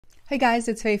Hey guys,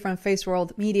 it's Faye from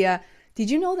Feisworld Media. Did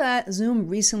you know that Zoom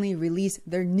recently released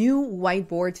their new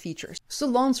whiteboard features? So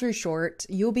long story short,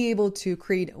 you'll be able to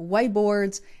create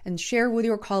whiteboards and share with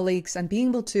your colleagues and being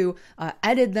able to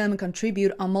edit them and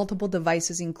contribute on multiple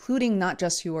devices, including not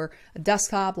just your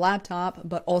desktop, laptop,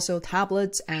 but also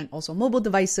tablets and also mobile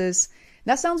devices.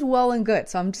 That sounds well and good.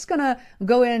 So I'm just gonna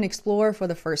go in and explore for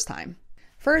the first time.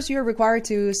 First, you're required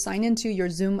to sign into your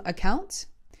Zoom account.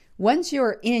 Once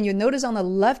you're in, you notice on the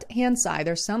left-hand side,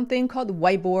 there's something called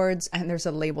whiteboards and there's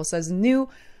a label that says new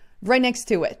right next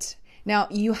to it. Now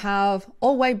you have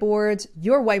all whiteboards,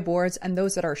 your whiteboards, and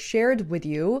those that are shared with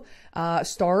you,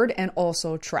 starred and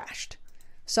also trashed.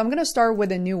 So I'm gonna start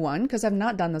with a new one because I've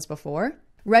not done this before.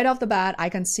 Right off the bat, I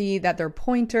can see that they're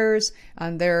pointers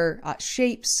and their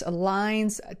shapes,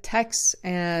 lines, text,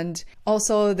 and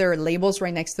also their labels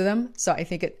right next to them. So I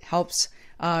think it helps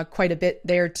quite a bit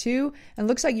there too. And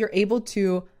looks like you're able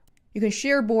to, you can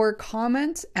share board,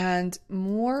 comment, and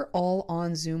more all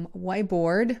on Zoom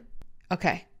Whiteboard.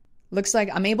 Okay, looks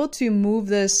like I'm able to move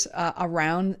this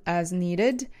around as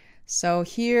needed. So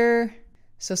here,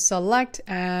 so select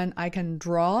and I can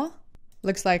draw.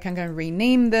 Looks like I'm gonna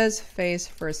rename this Face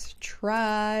First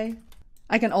Try.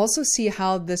 I can also see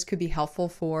how this could be helpful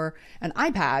for an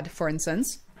iPad, for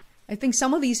instance. I think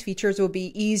some of these features will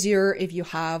be easier if you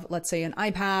have, let's say, an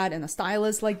iPad and a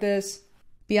stylus like this.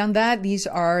 Beyond that, these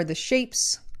are the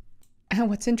shapes. And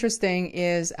what's interesting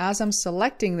is as I'm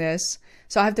selecting this,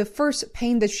 so I have to first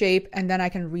paint the shape and then I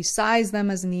can resize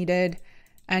them as needed.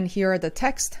 And here are the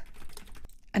text.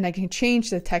 And I can change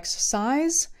the text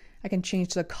size. I can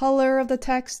change the color of the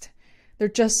text. There are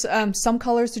just some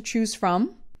colors to choose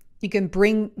from. You can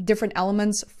bring different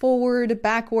elements forward,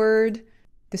 backward.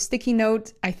 The sticky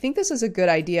note, I think this is a good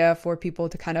idea for people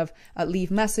to kind of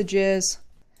leave messages.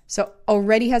 So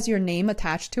already has your name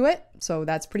attached to it. So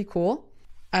that's pretty cool.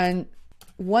 And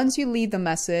once you leave the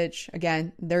message,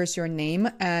 again, there's your name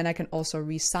and I can also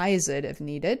resize it if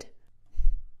needed.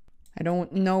 I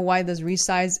don't know why this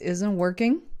resize isn't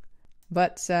working,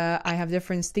 but I have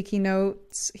different sticky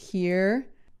notes here.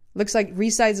 Looks like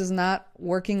resize is not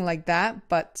working like that,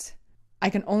 but I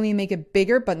can only make it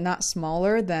bigger, but not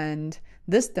smaller than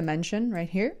this dimension right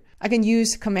here. I can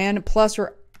use Command plus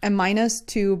or and minus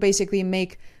to basically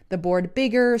make the board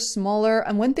bigger, smaller.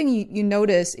 And one thing you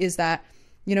notice is that,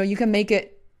 you know, you can make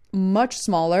it much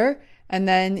smaller and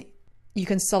then you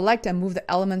can select and move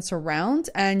the elements around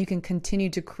and you can continue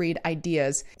to create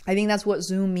ideas. I think that's what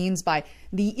Zoom means by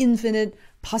the infinite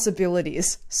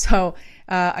possibilities. So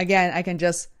again, I can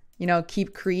just, you know,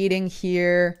 keep creating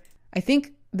here. I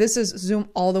think this is Zoom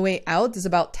all the way out. This is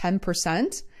about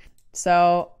 10%.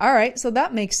 So, all right, so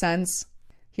that makes sense.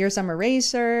 Here's some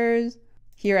erasers.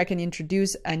 Here I can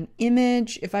introduce an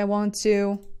image if I want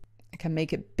to. I can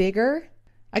make it bigger.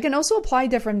 I can also apply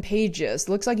different pages.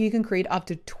 Looks like you can create up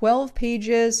to 12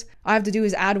 pages. All I have to do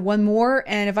is add one more.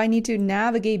 And if I need to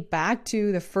navigate back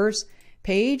to the first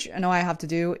page, and all I have to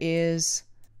do is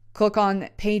click on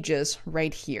pages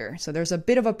right here. So there's a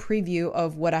bit of a preview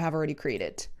of what I have already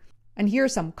created. And here are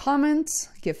some comments,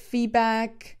 give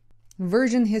feedback.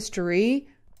 Version history.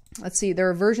 Let's see, there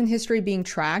are version history being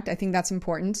tracked. I think that's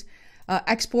important.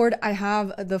 Export, I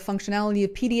have the functionality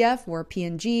of PDF or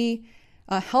PNG.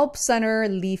 Help center,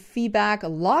 leave feedback,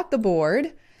 lock the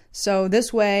board. So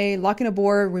this way, locking a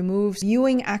board removes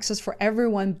viewing access for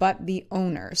everyone but the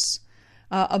owners.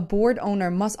 A board owner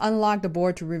must unlock the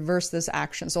board to reverse this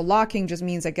action. So locking just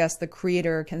means, I guess, the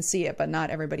creator can see it, but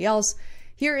not everybody else.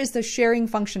 Here is the sharing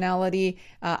functionality.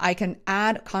 I can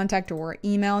add contact or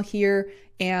email here,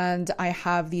 and I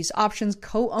have these options: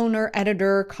 co-owner,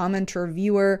 editor, commenter,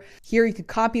 viewer. Here you could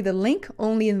copy the link.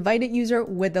 Only invited user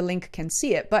with the link can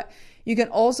see it, but you can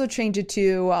also change it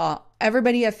to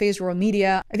everybody at Feisworld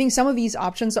Media. I think some of these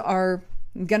options are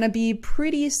gonna be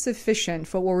pretty sufficient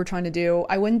for what we're trying to do.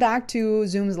 I went back to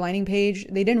Zoom's landing page.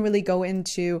 They didn't really go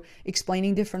into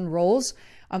explaining different roles.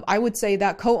 I would say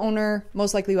that co-owner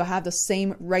most likely will have the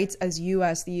same rights as you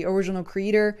as the original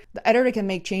creator. The editor can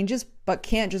make changes, but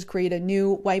can't just create a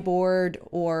new whiteboard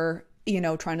or, you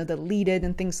know, trying to delete it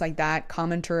and things like that.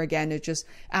 Commenter, again, is just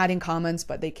adding comments,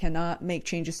 but they cannot make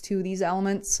changes to these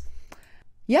elements.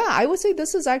 Yeah, I would say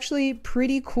this is actually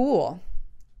pretty cool.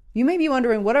 You may be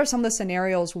wondering, what are some of the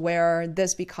scenarios where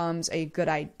this becomes a good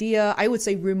idea? I would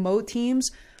say remote teams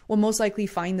will most likely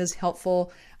find this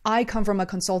helpful. I come from a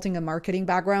consulting and marketing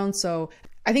background, so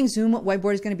I think Zoom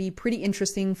Whiteboard is going to be pretty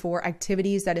interesting for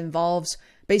activities that involves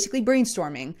basically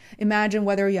brainstorming. Imagine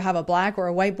whether you have a black or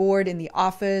a whiteboard in the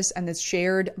office and it's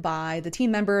shared by the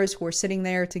team members who are sitting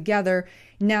there together.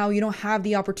 Now you don't have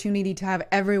the opportunity to have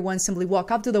everyone simply walk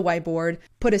up to the whiteboard,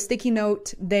 put a sticky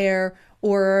note there,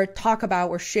 or talk about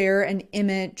or share an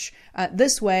image.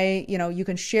 This way, you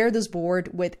can share this board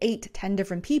with 8 to 10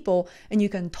 different people and you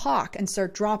can talk and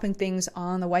start dropping things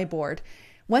on the whiteboard.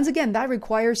 Once again, that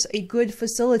requires a good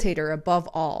facilitator above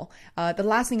all. The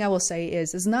last thing I will say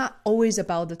is it's not always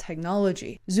about the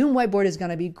technology. Zoom Whiteboard is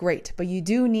going to be great, but you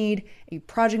do need a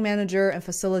project manager and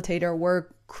facilitator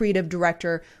or creative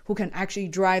director who can actually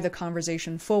drive the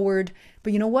conversation forward.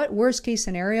 But you know what? Worst case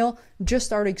scenario, just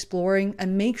start exploring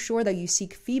and make sure that you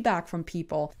seek feedback from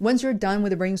people once you're done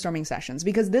with the brainstorming sessions,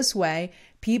 because this way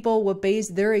people will base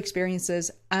their experiences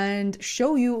and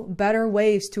show you better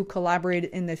ways to collaborate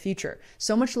in the future.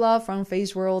 So much love from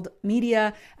Feisworld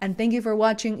Media, and thank you for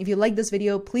watching. If you like this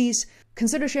video, please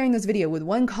consider sharing this video with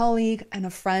one colleague and a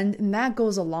friend, and that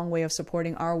goes a long way of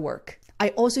supporting our work. I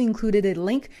also included a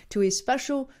link to a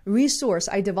special resource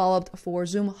I developed for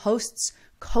Zoom hosts,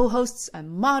 co-hosts, and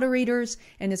moderators,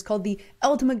 and it's called the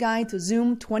Ultimate Guide to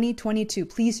Zoom 2022.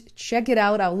 Please check it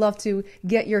out. I would love to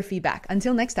get your feedback.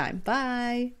 Until next time,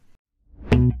 bye.